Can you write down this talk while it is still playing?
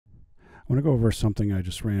want to go over something I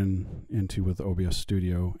just ran into with OBS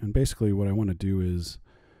Studio. And basically what I want to do is,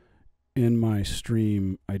 in my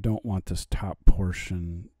stream, I don't want this top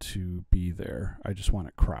portion to be there. I just want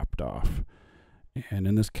it cropped off. And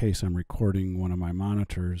in this case, I'm recording one of my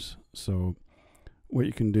monitors. So what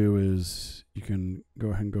you can do is you can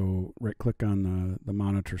go ahead and go right-click on the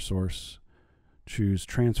monitor source, choose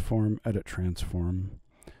Transform, Edit Transform.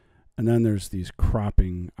 And then there's these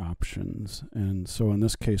cropping options. And so in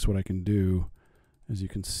this case, what I can do, as you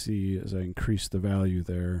can see, as I increase the value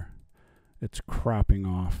there, it's cropping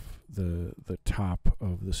off the top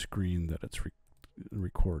of the screen that it's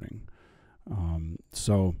recording.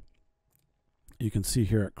 So you can see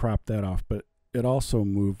here it cropped that off, but it also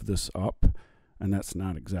moved this up, and that's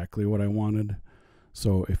not exactly what I wanted.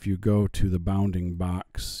 So if you go to the bounding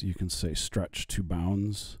box, you can say stretch to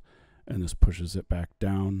bounds, and this pushes it back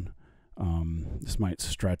down. This might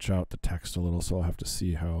stretch out the text a little, so I'll have to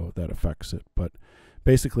see how that affects it. But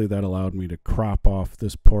basically that allowed me to crop off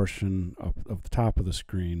this portion of the top of the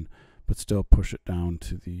screen, but still push it down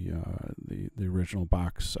to the original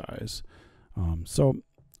box size. So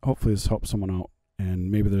hopefully this helps someone out,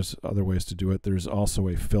 and maybe there's other ways to do it. There's also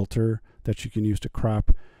a filter that you can use to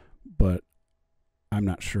crop, but I'm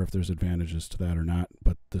not sure if there's advantages to that or not,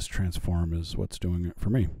 but this transform is what's doing it for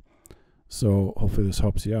me. So hopefully this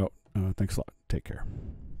helps you out. Thanks a lot. Take care.